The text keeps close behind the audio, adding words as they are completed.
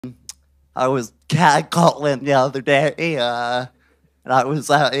I was catcalling the other day, and I was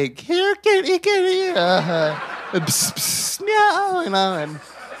like, here, kitty, kitty, psst, psst, meow, and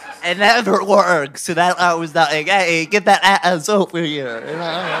it never works. So that I was like, hey, get that ass over here.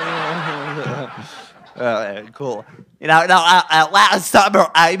 Cool. Last summer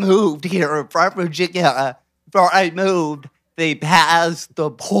I moved here from Virginia. Before I moved, they passed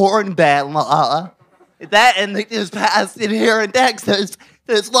the porn ban law. And they just passed it here in Texas.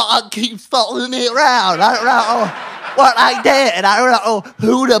 This law keeps following me around. I don't know what I did. I don't know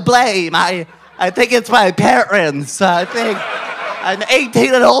who to blame. I think it's my parents. I think I'm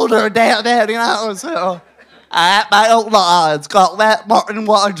 18 and older, damn it, so I have my own law. It's called Let Martin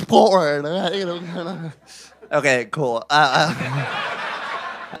Watch Porn. Okay, cool. My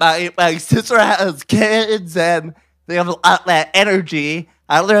sister has kids, and they have a lot of that energy.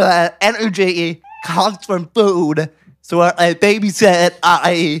 I learned that energy comes from food, so when I babysit,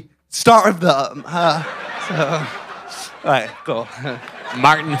 I starve them. All right, cool.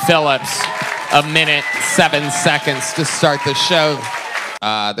 Martin Phillips, 1:07 to start the show.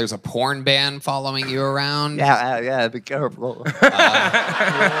 There's a porn ban following you around. Yeah, be careful. Yep,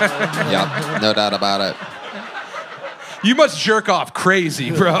 no doubt about it. You must jerk off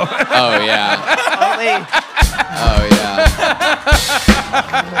crazy, bro. Oh, yeah. Oh, yeah.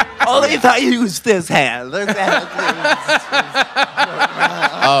 Only if I use this hand.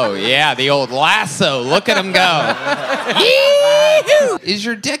 Oh, yeah, the old lasso. Look at him go. Yee-hoo! Is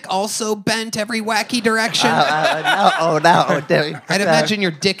your dick also bent every wacky direction? No. I'd imagine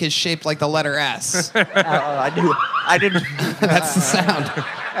your dick is shaped like the letter S. I didn't. That's the sound.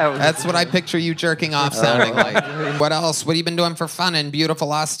 That's what I picture you jerking off sounding like. What else? What have you been doing for fun in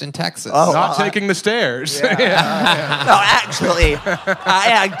beautiful Austin, Texas? Not taking the stairs. No, actually,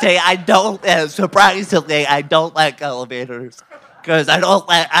 I don't. Surprisingly, I don't like elevators because I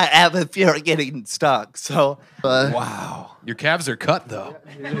have a fear of getting stuck. So. Wow. Your calves are cut, though.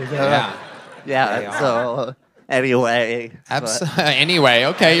 Yeah. So. Anyway. Anyway,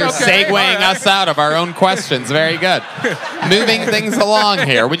 okay, you're segueing us out of our own questions. Very good. Moving things along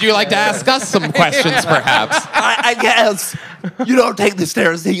here. Would you like to ask us some questions, perhaps? I guess. You don't take the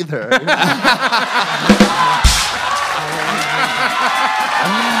stairs either.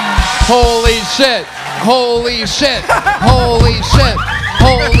 Holy shit. Holy shit. Holy shit.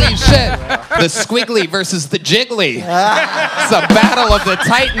 Holy shit. The squiggly versus the jiggly. It's a battle of the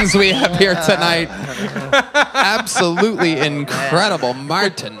titans we have here tonight. Absolutely incredible.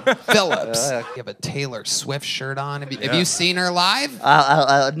 Martin Phillips. You have a Taylor Swift shirt on. Have you seen her live?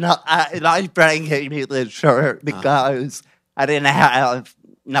 No, my friend gave me this shirt because I didn't have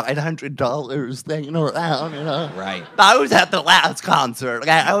 $900 laying around, Right. I was at the last concert.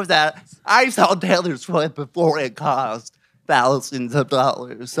 I saw Taylor Swift before it cost thousands of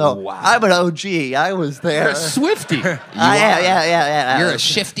dollars. So wow. I'm an OG. I was there. You're a Swiftie. Yeah. You're a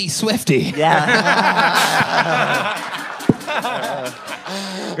shifty Swiftie. Yeah.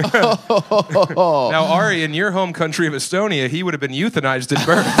 Now, Ari, in your home country of Estonia, he would have been euthanized at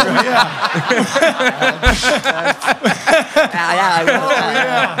birth.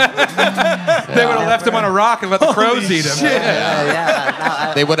 They would have left him on a rock and let the crows eat him.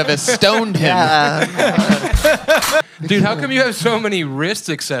 They would have stoned him. Dude, how come you have so many wrist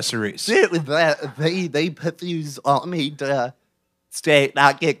accessories? They put these on me to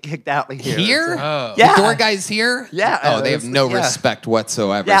not get kicked out of here. Here? Oh. Yeah. The door guys here? Yeah. Oh, they have no respect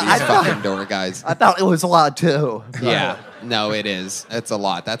whatsoever, these fucking door guys. I thought it was a lot, too. Yeah. No, it is. It's a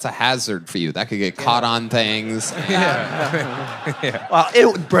lot. That's a hazard for you. That could get caught on things. Well, it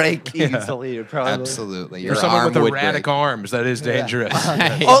would break easily, probably. Absolutely. You're Your someone arm with would erratic break. arms. That is dangerous.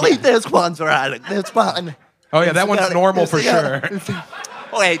 Only this one's erratic. This one. Oh, yeah, that one's normal for sure.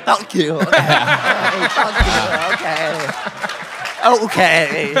 Wait, thank you.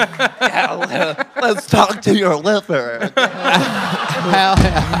 Okay. Yeah, let's talk to your liver. Hell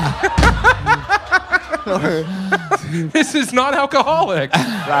yeah. This is not alcoholic.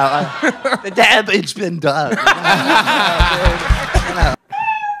 The damage been done.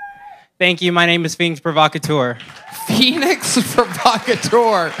 Thank you. My name is Phoenix Provocateur. Phoenix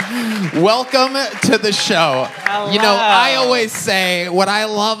Provocateur. Welcome to the show. Hello. You know, I always say what I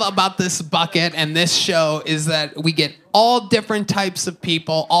love about this bucket and this show is that we get all different types of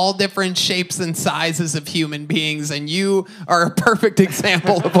people, all different shapes and sizes of human beings, and you are a perfect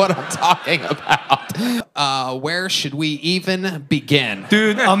example of what I'm talking about. Where should we even begin?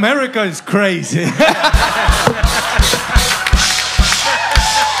 Dude, America is crazy.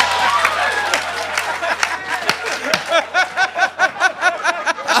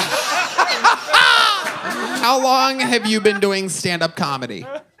 How long have you been doing stand-up comedy?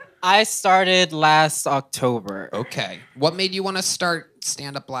 I started last October. Okay. What made you want to start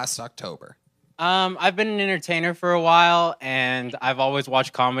stand-up last October? I've been an entertainer for a while, and I've always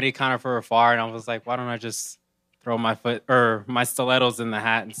watched comedy kind of from afar, and I was like, why don't I just throw my foot or my stilettos in the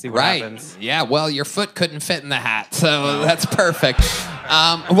hat and see what happens? Yeah, well, your foot couldn't fit in the hat, so that's perfect.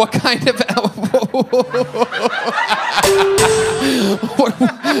 What kind of... I don't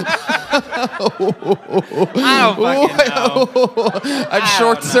fucking know. I'm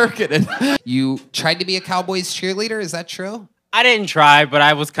short-circuited. You tried to be a Cowboys cheerleader, is that true? I didn't try, but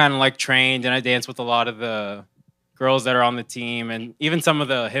I was kind of like trained, and I danced with a lot of the girls that are on the team, and even some of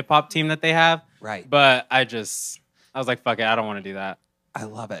the hip hop team that they have. Right. But I was like, fuck it, I don't want to do that. I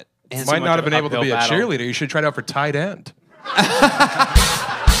love it. You might not have been able to be a cheerleader. You should try it out for tight end.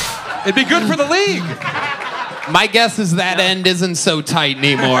 It'd be good for the league. My guess is that end isn't so tight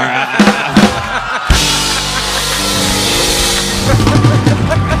anymore.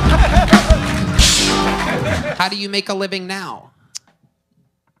 How do you make a living now?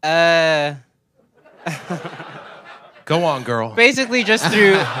 Go on, girl. Basically just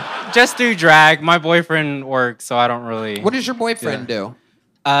through drag. My boyfriend works, so I don't really. What does your boyfriend do?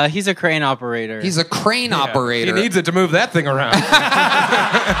 He's a crane operator. He's a crane operator. He needs it to move that thing around.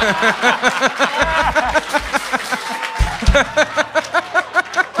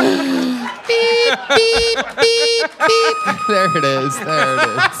 Beep, beep, beep, beep. There it is. There it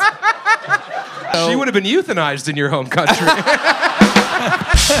is. She would have been euthanized in your home country.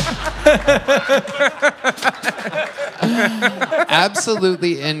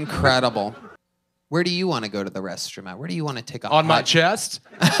 Absolutely incredible. Where do you want to go to the restroom at? Where do you want to take a On my hot- chest?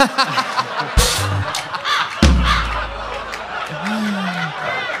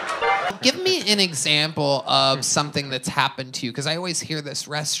 Give me an example of something that's happened to you, because I always hear this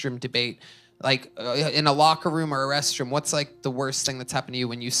restroom debate. Like in a locker room or a restroom, what's like the worst thing that's happened to you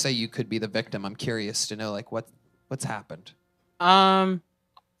when you say you could be the victim? I'm curious to know like what's happened.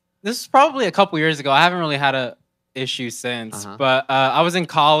 This is probably a couple years ago. I haven't really had a issue since, but I was in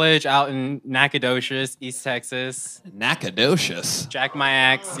college out in Nacogdoches, East Texas. Nacogdoches. Jack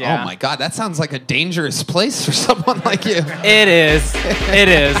my ex. Yeah. Oh my God, that sounds like a dangerous place for someone like you. It is. It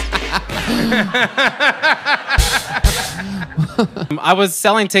is. I was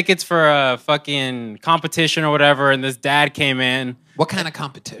selling tickets for a fucking competition or whatever, and this dad came in. What kind of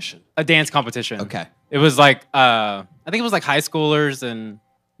competition? A dance competition. Okay. It was like I think it was like high schoolers and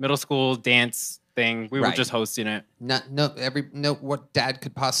middle school dance thing. We were just hosting it. What dad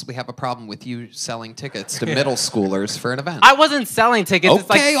could possibly have a problem with you selling tickets to middle schoolers for an event? I wasn't selling tickets. Okay, It's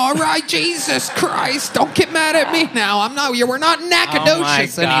like, all right, Jesus Christ. Don't get mad at me now. We're not in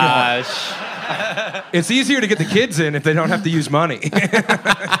Nacogdoches oh my anymore. gosh. It's easier to get the kids in if they don't have to use money.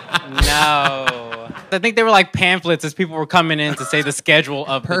 No. I think they were like pamphlets as people were coming in to say the schedule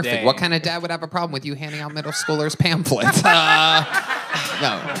of the day. Perfect. What kind of dad would have a problem with you handing out middle schoolers pamphlets?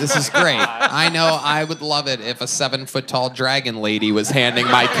 No, this is great. I know I would love it if a 7-foot-tall dragon lady was handing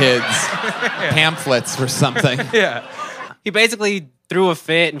my kids pamphlets for something. Yeah. He basically threw a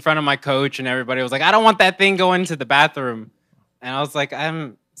fit in front of my coach, and everybody was like, I don't want that thing going to the bathroom. And I was like,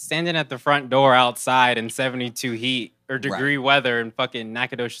 I'm standing at the front door outside in 72 heat or degree weather in fucking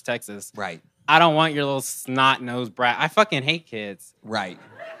Nacogdoches, Texas. Right. I don't want your little snot-nosed brat. I fucking hate kids. Right.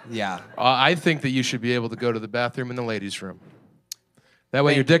 Yeah. I think that you should be able to go to the bathroom in the ladies' room. That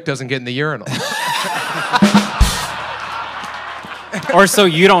way your dick doesn't get in the urinal. Or so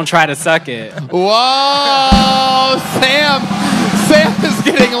you don't try to suck it. Whoa! Sam is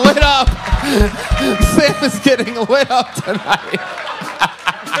getting lit up. Sam is getting lit up tonight.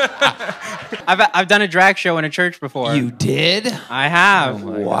 I've done a drag show in a church before. You did? I have.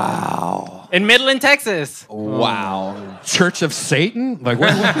 Wow. In Midland, Texas. Wow. Church of Satan? Like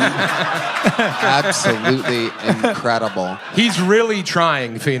what? Absolutely incredible. He's really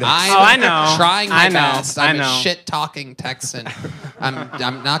trying, Phoenix. I know. Trying my I know. best. I'm I know. a shit-talking Texan.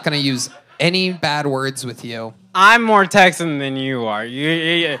 I'm not going to use any bad words with you. I'm more Texan than you are.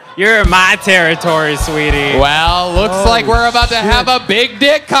 You're in my territory, sweetie. Well, looks like we're about to have a big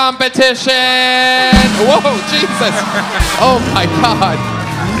dick competition. Whoa, Jesus. Oh, my God.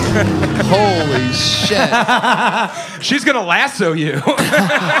 Holy shit. She's going to lasso you.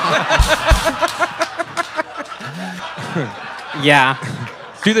 Yeah.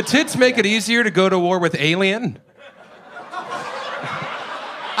 Do the tits make it easier to go to war with Alien?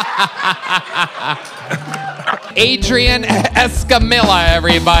 Adrian Escamilla,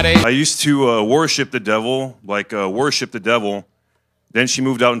 everybody. I used to worship the devil, worship the devil. Then she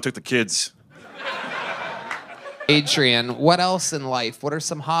moved out and took the kids. Adrian, what else in life? What are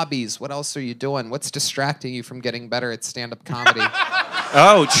some hobbies? What else are you doing? What's distracting you from getting better at stand-up comedy?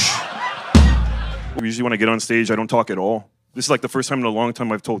 Ouch. Usually when I get on stage, I don't talk at all. This is like the first time in a long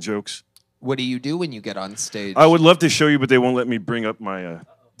time I've told jokes. What do you do when you get on stage? I would love to show you, but they won't let me bring up my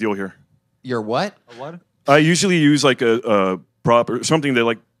deal here. Your what? I usually use like a prop or something that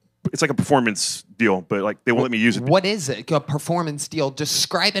like, it's like a performance deal, but like they won't let me use it. What is it? A performance deal?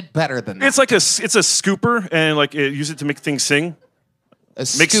 Describe it better than that. It's like it's a scooper, and like use it to make things sing. A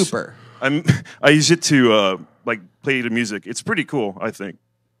scooper. I use it to like play the music. It's pretty cool, I think.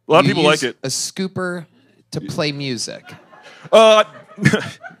 A lot of people like it. A scooper to play music.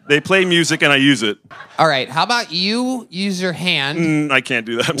 They play music and I use it. All right. How about you use your hand? I can't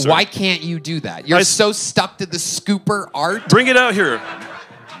do that. I'm sorry. Why can't you do that? You're so stuck to the scooper art. Bring it out here.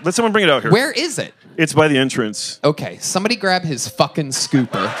 Let someone bring it out here. Where is it? It's by the entrance. Okay. Somebody grab his fucking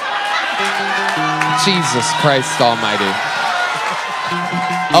scooper. Jesus Christ Almighty.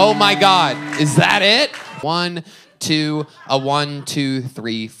 Oh my God. Is that it? 1, 2, 1, 2,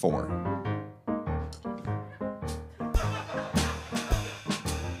 3, 4.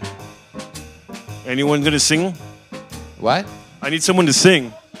 Anyone gonna sing? What? I need someone to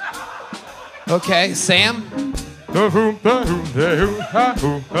sing. Okay, Sam?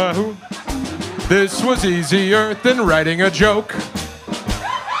 This was easier than writing a joke.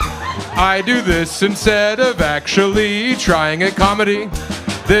 I do this instead of actually trying at comedy.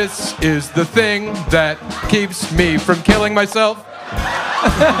 This is the thing that keeps me from killing myself.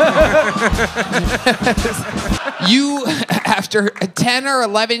 You, after 10 or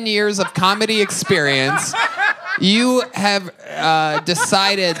 11 years of comedy experience, you have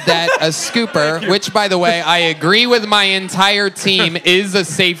decided that a scooper, which, by the way, I agree with my entire team, is a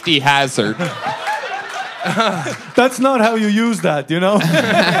safety hazard. That's not how you use that, you know?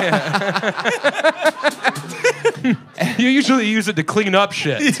 You usually use it to clean up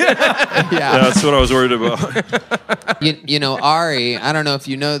shit. Yeah. That's what I was worried about. You know, Ari, I don't know if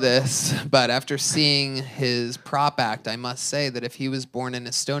you know this, but after seeing his prop act, I must say that if he was born in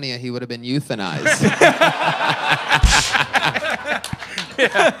Estonia, he would have been euthanized.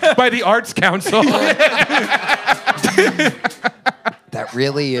 Yeah, by the Arts Council. That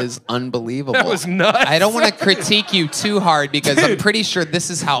really is unbelievable. That was nuts. I don't want to critique you too hard because I'm pretty sure this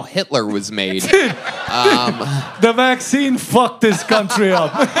is how Hitler was made. The vaccine fucked this country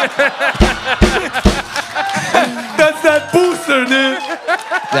up. That's that booster, dude.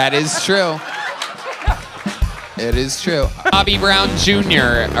 That is true. It is true. Bobby Brown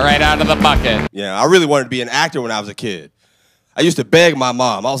Jr. right out of the bucket. Yeah, I really wanted to be an actor when I was a kid. I used to beg my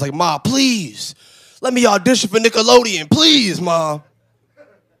mom. I was like, Mom, please, let me audition for Nickelodeon. Please, Mom.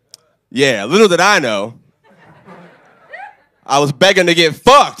 Yeah, little did I know. I was begging to get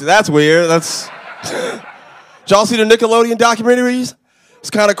fucked. That's weird. Did y'all see the Nickelodeon documentaries? It's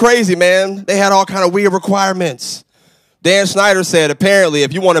kind of crazy, man. They had all kind of weird requirements. Dan Snyder said, apparently,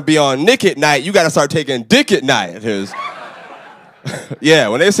 if you want to be on Nick at Night, you got to start taking dick at night. Yeah,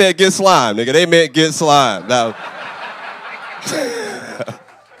 when they said get slime, nigga, they meant get slime.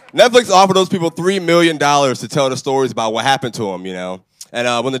 Netflix offered those people $3 million to tell the stories about what happened to them, you know?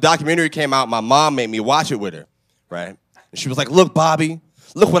 And when the documentary came out, my mom made me watch it with her, right? And she was like, look, Bobby,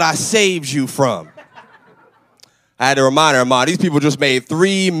 look what I saved you from. I had to remind her, Mom, these people just made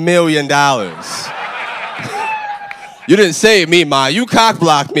 $3 million. You didn't save me, Ma. You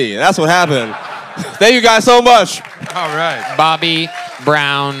cock-blocked me. That's what happened. Thank you guys so much. All right. Bobby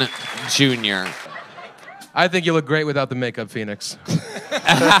Brown Jr. I think you look great without the makeup, Phoenix.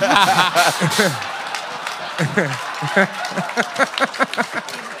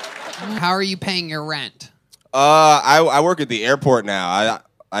 How are you paying your rent? I work at the airport now.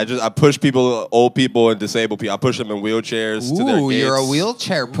 I push people, old people and disabled people. I push them in wheelchairs to their Ooh, gates. you're a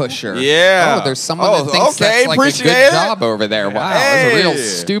wheelchair pusher. Yeah. Oh, there's someone that thinks okay, that's like a appreciate good it. job over there. Wow, Hey. there's a real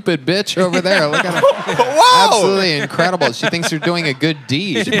stupid bitch over there. Look at her. Whoa. Absolutely incredible. She thinks you're doing a good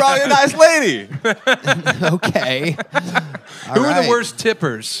deed. She's probably a nice lady. Okay. Who are the worst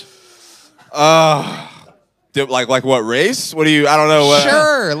tippers? Like what race? What do you? I don't know.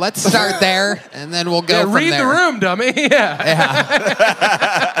 Sure, let's start there, and then we'll go from read there. the room, dummy. Yeah.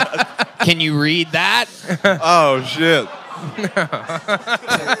 Can you read that? Oh shit.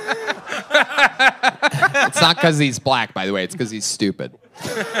 It's not because he's black, by the way. It's because he's stupid.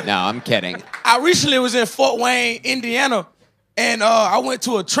 No, I'm kidding. I recently was in Fort Wayne, Indiana, and I went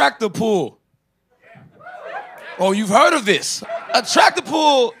to a tractor pull. Oh, you've heard of this? A tractor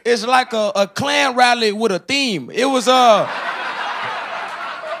pull is like a Klan rally with a theme. It was at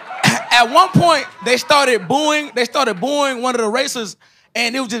one point they started booing one of the racers,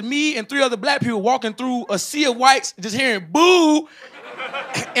 and it was just me and 3 other black people walking through a sea of whites, just hearing boo.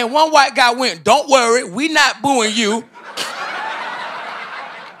 And one white guy went, "Don't worry, we not booing you."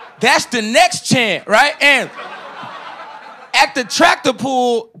 That's the next chant, right? And at the tractor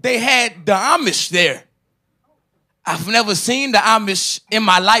pool, they had the Amish there. I've never seen the Amish in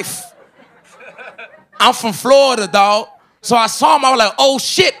my life. I'm from Florida, dog. So I saw them, I was like, oh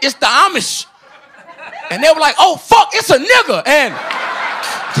shit, it's the Amish. And they were like, oh fuck, it's a nigga. And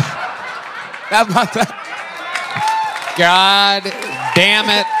that's my time. God damn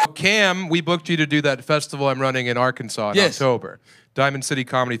it. Cam, we booked you to do that festival I'm running in Arkansas in October. Diamond City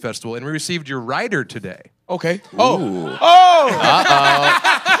Comedy Festival. And we received your rider today. Okay. Oh.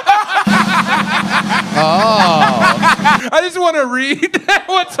 I just want to read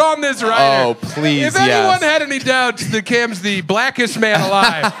what's on this rider. Oh, please, If anyone had any doubts that Cam's the blackest man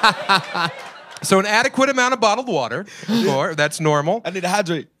alive. So an adequate amount of bottled water, that's normal. I need to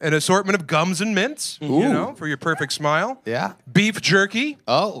hydrate. An assortment of gums and mints, you know, for your perfect smile. Yeah. Beef jerky.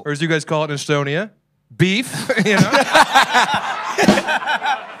 Oh. Or as you guys call it in Estonia, beef, you know.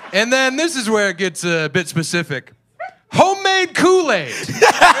 And then this is where it gets a bit specific. Homemade Kool-Aid.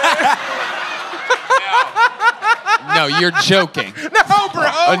 No, you're joking. No,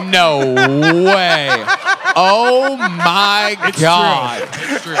 bro. No way. Oh my God.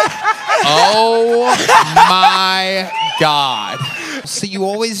 It's true. Oh my God. So you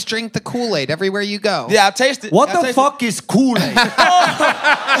always drink the Kool-Aid everywhere you go? Yeah, I taste it. What the fuck is Kool-Aid?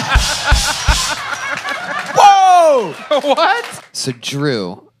 Whoa! What? So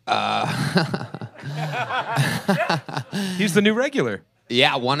Drew, He's the new regular.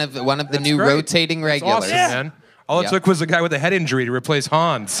 yeah, one of the new great. rotating regulars. Awesome, man. All it Yep. took was a guy with a head injury to replace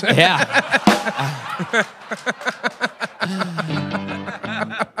Hans. Yeah.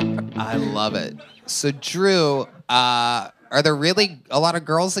 I love it. So Drew, are there really a lot of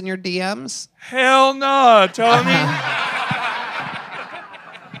girls in your DMs? Hell no, Tommy.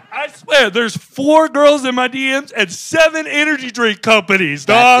 I swear, there's 4 girls in my DMs and 7 energy drink companies,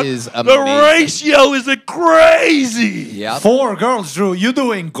 That dog. is The amazing. ratio is crazy. Yep. 4 girls, Drew. You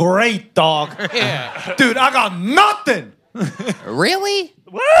doing great, dog. Yeah. Dude, I got nothing. Really?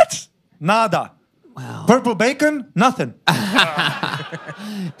 What? Nada. Wow. Purple bacon? Nothing.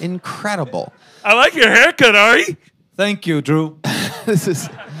 Incredible. I like your haircut, Ari. Thank you, Drew. This is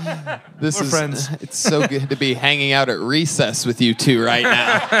We're friends. It's so good to be hanging out at recess with you two right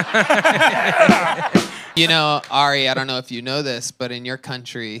now. You know, Ari, I don't know if you know this, but in your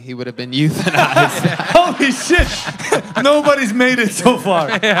country, he would have been euthanized. Holy shit. Nobody's made it so far.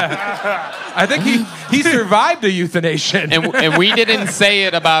 I think he survived a euthanation. And we didn't say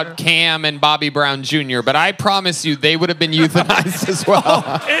it about Cam and Bobby Brown Jr., but I promise you they would have been euthanized as well.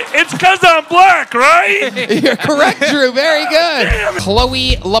 It's because I'm black, right? You're correct, Drew. Very good.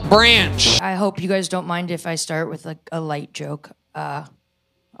 Chloe LaBranche. I hope you guys don't mind if I start with like a light joke.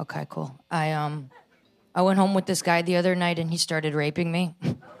 Okay, cool. I went home with this guy the other night and he started raping me.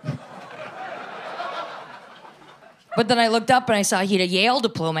 But then I looked up and I saw he had a Yale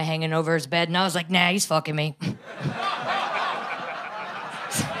diploma hanging over his bed and I was like, nah, he's fucking me.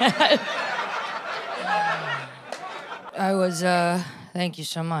 I was, thank you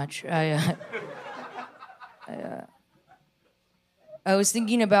so much. I was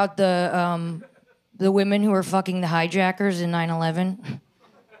thinking about the women who were fucking the hijackers in 9/11.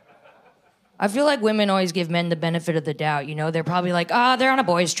 I feel like women always give men the benefit of the doubt, you know? They're probably like, they're on a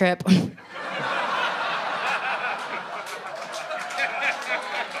boys' trip.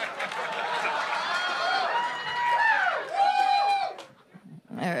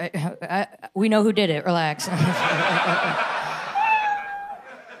 We know who did it, relax.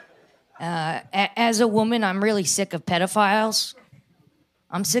 As a woman, I'm really sick of pedophiles.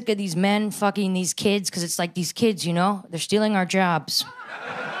 I'm sick of these men fucking these kids, because it's like these kids, you know? They're stealing our jobs.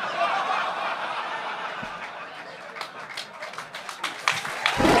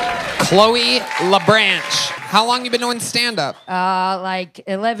 Chloe LaBranche. How long you been doing stand-up? Like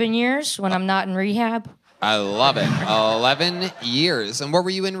 11 years when I'm not in rehab. I love it. 11 years. And what were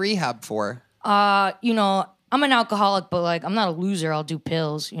you in rehab for? You know, I'm an alcoholic, but like I'm not a loser. I'll do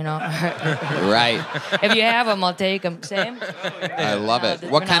pills, you know? Right. If you have them, I'll take them. Same? I love it.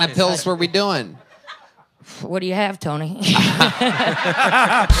 What kind of pills were we doing? What do you have, Tony?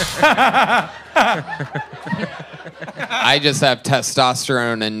 I just have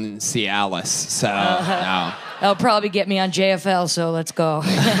testosterone and Cialis, so no. That'll probably get me on JFL, so let's go.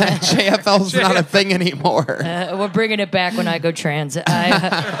 JFL's not a thing anymore. We're bringing it back when I go trans. That's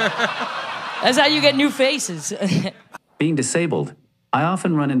how you get new faces. Being disabled, I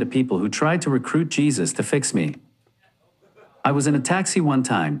often run into people who try to recruit Jesus to fix me. I was in a taxi one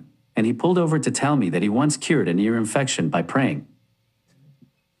time, and he pulled over to tell me that he once cured an ear infection by praying.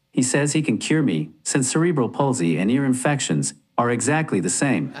 He says he can cure me since cerebral palsy and ear infections are exactly the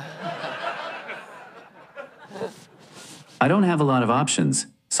same. I don't have a lot of options,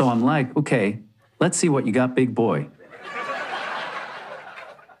 so I'm like, okay, let's see what you got, big boy.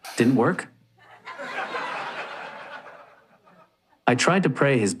 Didn't work? I tried to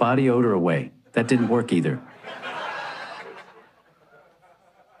pray his body odor away. That didn't work either.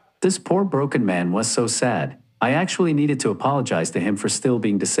 This poor broken man was so sad. I actually needed to apologize to him for still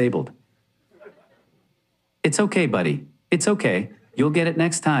being disabled. It's okay, buddy. It's okay. You'll get it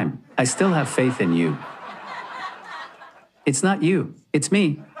next time. I still have faith in you. It's not you. It's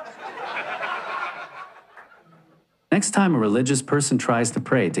me. Next time a religious person tries to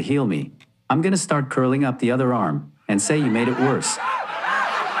pray to heal me, I'm gonna start curling up the other arm and say you made it worse.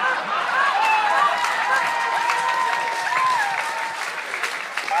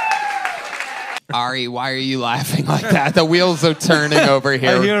 Ari, why are you laughing like that? The wheels are turning over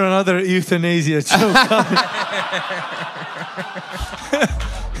here. I hear another euthanasia joke coming.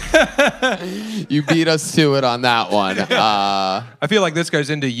 You beat us to it on that one. I feel like this guy's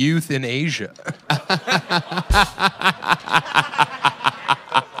into youth in Asia.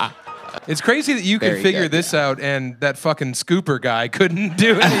 It's crazy that you could Very figure good, this out and that fucking scooper guy couldn't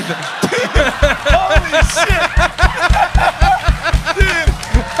do anything. Holy shit!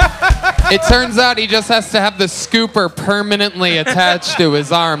 It turns out he just has to have the scooper permanently attached to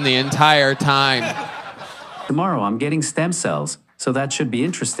his arm the entire time. Tomorrow I'm getting stem cells, so that should be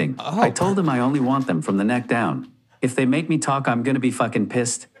interesting. I told him I only want them from the neck down. If they make me talk, I'm gonna be fucking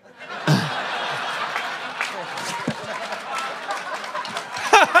pissed.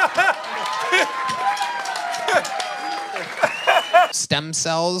 Stem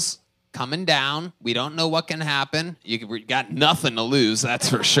cells coming down. We don't know what can happen. You got nothing to lose, that's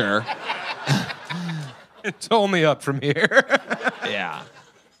for sure. It's only up from here. Yeah.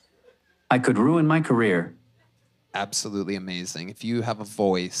 I could ruin my career. Absolutely amazing. If you have a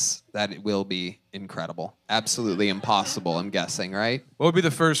voice, that it will be incredible. Absolutely impossible, I'm guessing, right? What would be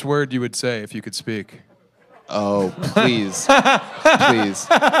the first word you would say if you could speak? Oh, please. Please.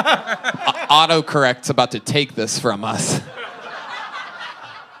 Autocorrect's about to take this from us.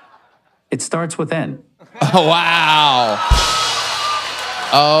 It starts with N. Oh, wow.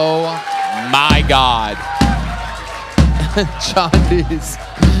 Oh, my God. Johnny's.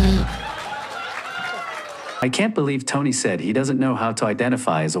 I can't believe Tony said he doesn't know how to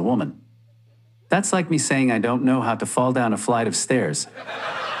identify as a woman. That's like me saying I don't know how to fall down a flight of stairs.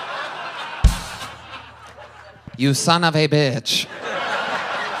 You son of a bitch.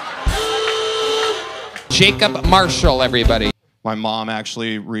 Jacob Marshall, everybody. My mom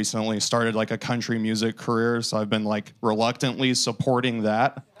actually recently started like a country music career, so I've been like reluctantly supporting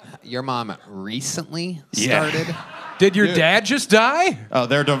that. Your mom recently started? Yeah. Did your dad just die? Oh,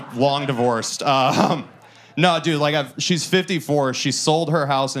 they're long divorced. No, dude, like she's 54. She sold her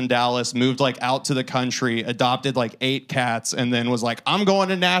house in Dallas, moved like out to the country, adopted like 8 cats, and then was like, I'm going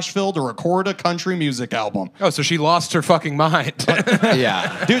to Nashville to record a country music album. Oh, so she lost her fucking mind.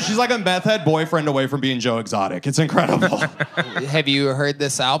 Yeah. Dude, she's like a meth head boyfriend away from being Joe Exotic. It's incredible. Have you heard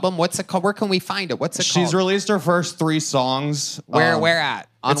this album? What's it called? Where can we find it? What's it called? She's released her first 3 songs. Where at?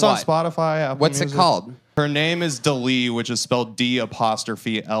 On it's what? on Spotify. Apple What's Music. it called? Her name is Dalee, which is spelled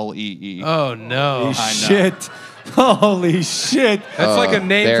D''Lee. Oh, no. Holy shit. Holy shit. That's like a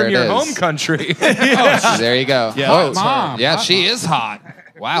name there from it your is. home country. There you go. Yeah, Oh, it's her. yeah, she is hot.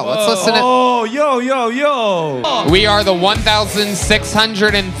 Wow, let's listen to... Oh, yo. We are the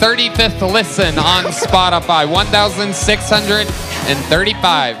 1,635th listen on Spotify.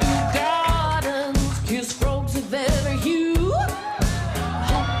 1,635.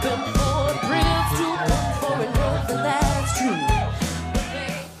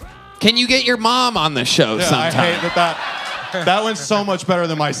 Can you get your mom on the show Yeah, sometime? I hate that went so much better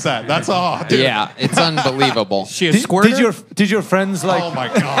than my set. That's all. Dude. Yeah, it's unbelievable. She a squirter? Did your friends like... Oh my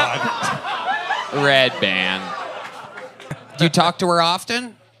God. Red band. Do you talk to her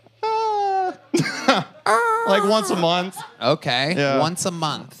often? Like once a month. Okay, Yeah. once a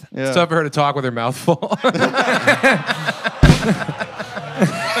month. Yeah. It's tough for her to talk with her mouth full.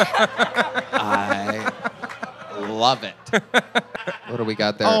 I love it. What do we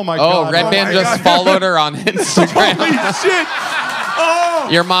got there? Oh my God. Oh, Red Oh Band my just God. followed her on Instagram. Holy shit. Oh.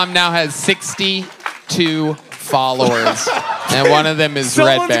 Your mom now has 62 followers, and one of them is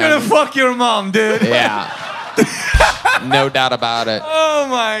Someone's Red gonna Band. fuck your mom, dude. Yeah. No doubt about it. Oh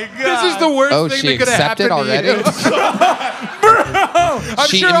my God. This is the worst Oh, thing she that could have accepted happened already? to you. I'm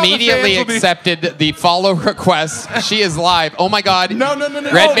She sure all the immediately fans will be- accepted the follow request. She is live. Oh my God. No.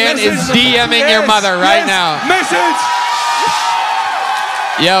 Red Band is DMing your mother right now. Message.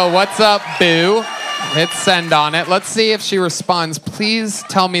 Yo, what's up, boo? Hit send on it. Let's see if she responds. Please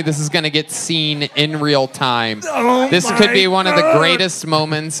tell me this is going to get seen in real time. This could be one of the greatest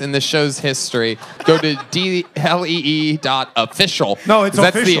moments in the show's history. Go to dlee.official. No, it's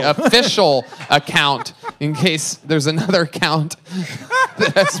that's official. the official account in case there's another account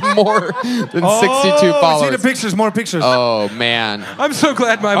that has more than 62 followers. See the pictures, more pictures. Oh, man. I'm so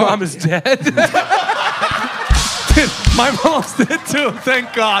glad my mom is dead. Dude, my mom's dead too.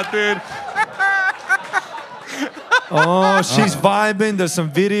 Thank God, dude. Oh, she's vibing. There's some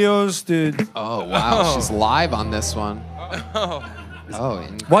videos, dude. Oh, wow. She's live on this one. Oh.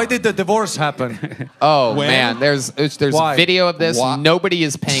 Why did the divorce happen? Oh, man. There's Why? video of this. Why? Nobody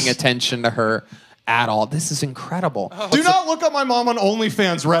is paying attention to her at all. This is incredible. Do not look up my mom on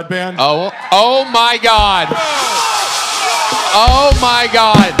OnlyFans, Red Band. Oh my God. Oh my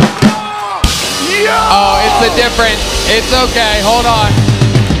God. Oh, it's a different. It's okay. Hold on.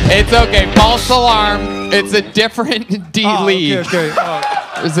 It's okay. False alarm. It's a different D Lee. Okay. Oh.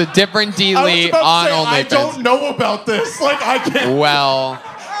 There's a different D I was Lee about on to say, I OnlyFans. don't know about this. Like, I can't. Well,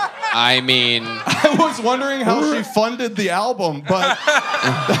 I mean, I was wondering how she funded the album, but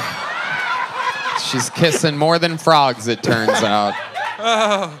she's kissing more than frogs, it turns out.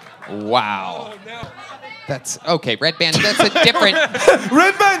 Wow. That's okay, Red Band. That's a different.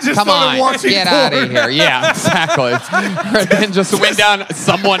 Red Band just Come started on, watching get porn. out of here. Yeah, exactly. Red Band just went down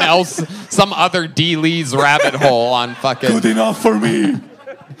someone else, some other D Lee's rabbit hole on fucking. Good enough for me.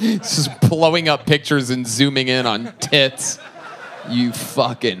 Just blowing up pictures and zooming in on tits. You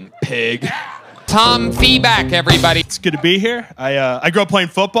fucking pig. Tom Feeback, everybody. It's good to be here. I grew up playing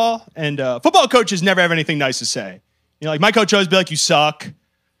football, and football coaches never have anything nice to say. You know, like my coach always be like, "You suck.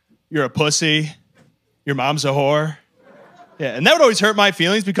 You're a pussy. Your mom's a whore." Yeah, and that would always hurt my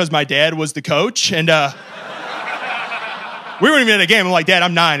feelings because my dad was the coach, and we weren't even at a game. I'm like, "Dad,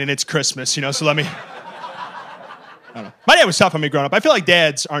 I'm 9 and it's Christmas, you know, so let me." I don't know. My dad was tough on me growing up. I feel like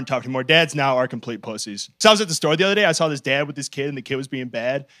dads aren't tough anymore. Dads now are complete pussies. So I was at the store the other day. I saw this dad with this kid, and the kid was being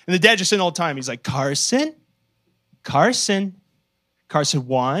bad. And the dad just sitting all the time. He's like, Carson,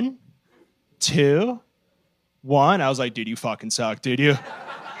 1, 2, 1. I was like, dude, you fucking suck, dude. You.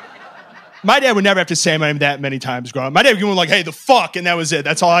 My dad would never have to say my name that many times growing up. My dad would give him like, hey, the fuck, and that was it.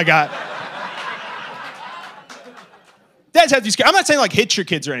 That's all I got. Dads have these. I'm not saying like hit your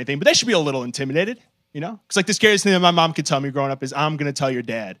kids or anything, but they should be a little intimidated. You know? Because like the scariest thing that my mom could tell me growing up is I'm going to tell your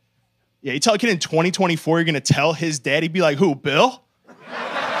dad. Yeah, you tell a kid in 2024 you're going to tell his dad, he'd be like, who, Bill?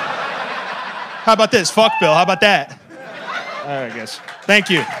 How about this? Fuck Bill. How about that? All right, I guess. Thank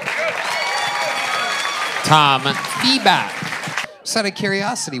you. Tom Feeback. Just out of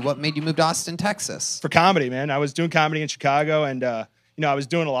curiosity, what made you move to Austin, Texas? For comedy, man. I was doing comedy in Chicago, and you know, I was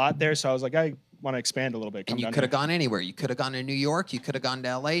doing a lot there, so I was like, I want to expand a little bit. And you could have gone anywhere. You could have gone to New York. You could have gone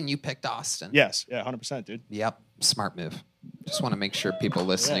to LA, and you picked Austin. Yes, yeah, 100%, dude. Yep, smart move. Just want to make sure people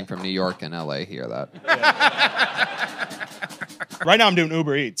listening from New York and LA hear that. Right now I'm doing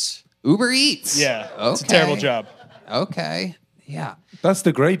Uber Eats. Uber Eats? Yeah, okay. It's a terrible job. Okay, yeah. That's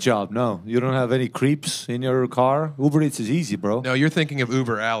the great job. No, you don't have any creeps in your car. Uber Eats is easy, bro. No, you're thinking of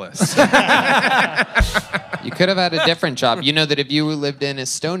Uber Alice. You could have had a different job. You know that if you lived in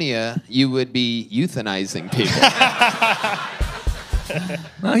Estonia, you would be euthanizing people.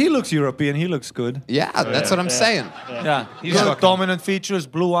 No, he looks European. He looks good. Yeah, that's what I'm saying. Yeah, he's Yeah. got dominant features,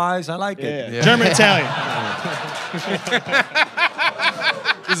 blue eyes. I like it. Yeah. German Italian.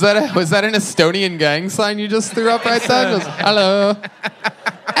 Was that an Estonian gang sign you just threw up right there? Just, hello.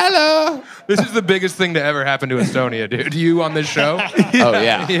 Hello. This is the biggest thing to ever happen to Estonia, dude. You on this show? Oh,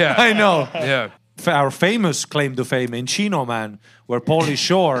 yeah. Yeah. I know. Yeah. Our famous claim to fame in Chino Man, where Pauly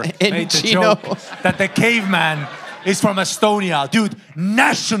Shore In made the Chino. joke that the caveman is from Estonia. Dude,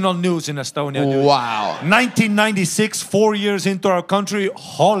 national news in Estonia, dude. Wow. 1996, 4 years into our country,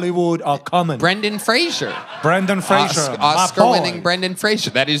 Hollywood are coming. Brendan Fraser. Brendan Fraser. Oscar-winning Brendan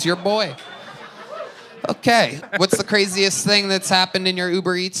Fraser. That is your boy. Okay. What's the craziest thing that's happened in your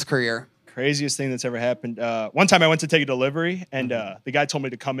Uber Eats career? Craziest thing that's ever happened. One time I went to take a delivery, and the guy told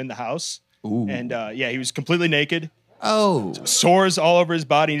me to come in the house. Ooh. And yeah, he was completely naked. Oh. Sores all over his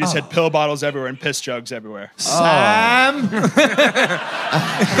body. He just had pill bottles everywhere and piss jugs everywhere. Sam!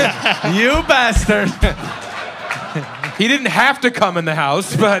 You bastard! He didn't have to come in the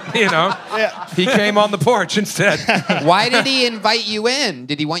house, but, you know, he came on the porch instead. Why did he invite you in?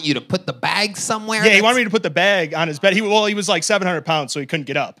 Did he want you to put the bag somewhere? Yeah, he wanted me to put the bag on his bed. He was like 700 pounds, so he couldn't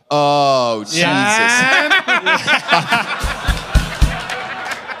get up. Oh, Jesus.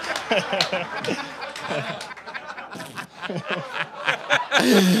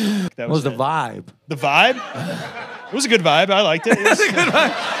 That was the vibe. The vibe? It was a good vibe. I liked it. It was a good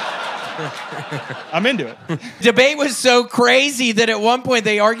vibe. I'm into it. Debate was so crazy that at one point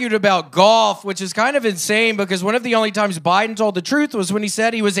they argued about golf, which is kind of insane because one of the only times Biden told the truth was when he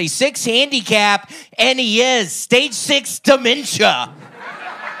said he was a 6 handicap, and he is stage 6 dementia.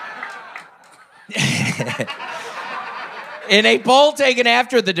 In a poll taken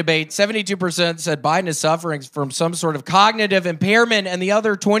after the debate, 72% said Biden is suffering from some sort of cognitive impairment, and the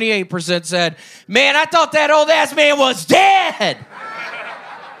other 28% said, man, I thought that old ass man was dead.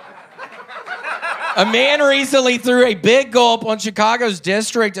 A man recently threw a big gulp on Chicago's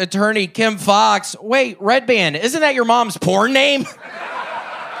district attorney Kim Fox. Wait, Red Band, isn't that your mom's porn name?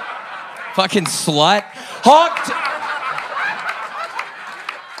 Fucking slut.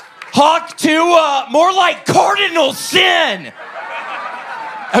 Hawk to more like cardinal sin.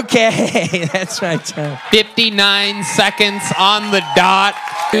 Okay, that's right. 59 seconds on the dot.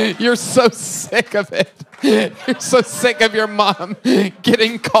 You're so sick of it. You're so sick of your mom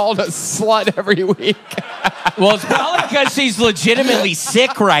getting called a slut every week. Well, it's probably because she's legitimately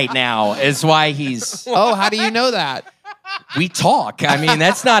sick right now, is why he's... Oh, how do you know that? We talk. I mean,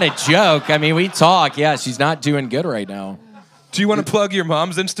 that's not a joke. I mean, we talk. Yeah, she's not doing good right now. Do you want to plug your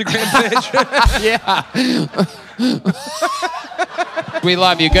mom's Instagram page? Yeah. We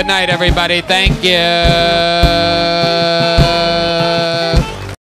love you. Good night, everybody. Thank you.